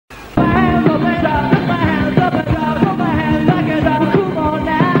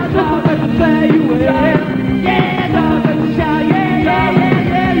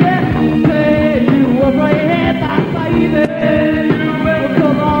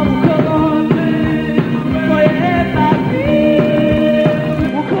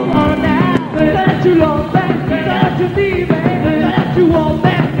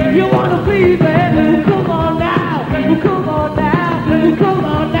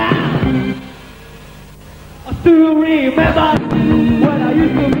Do you remember when I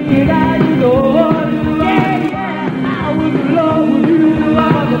used to be at your door? Yeah, yeah, I was in love with you. I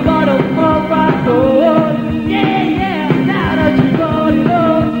was the bottom of my soul. Yeah, yeah, now that you got it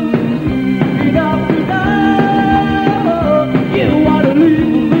all, enough to know. You wanna leave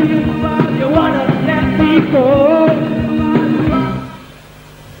me, but you wanna let me go.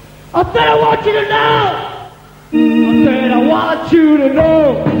 I said I want you to know. I said I want you to know.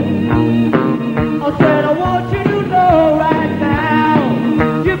 I said I want you to know right now.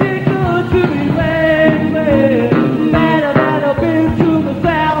 You've been good to me, baby. Better than I've been to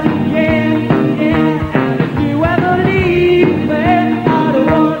myself. Yeah, yeah. And if you ever leave me, I don't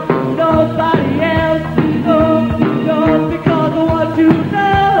want nobody else. No, no, because I want you to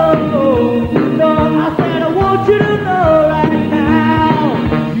know. No, I said I want you to know right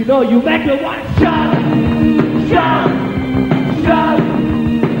now. You know you make me want to shout, shout, shout,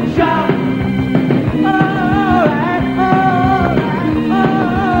 shout.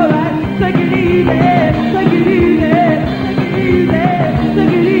 Take it easy, take it easy, take it easy,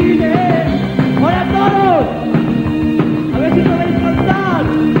 take it easy. Hola a todos. A ver si podéis cantar.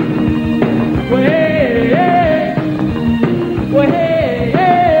 Pues, pues,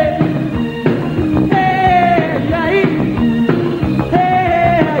 ahí,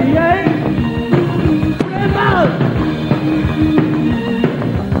 hermanos.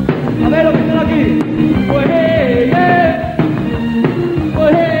 A ver lo que están aquí. Pues,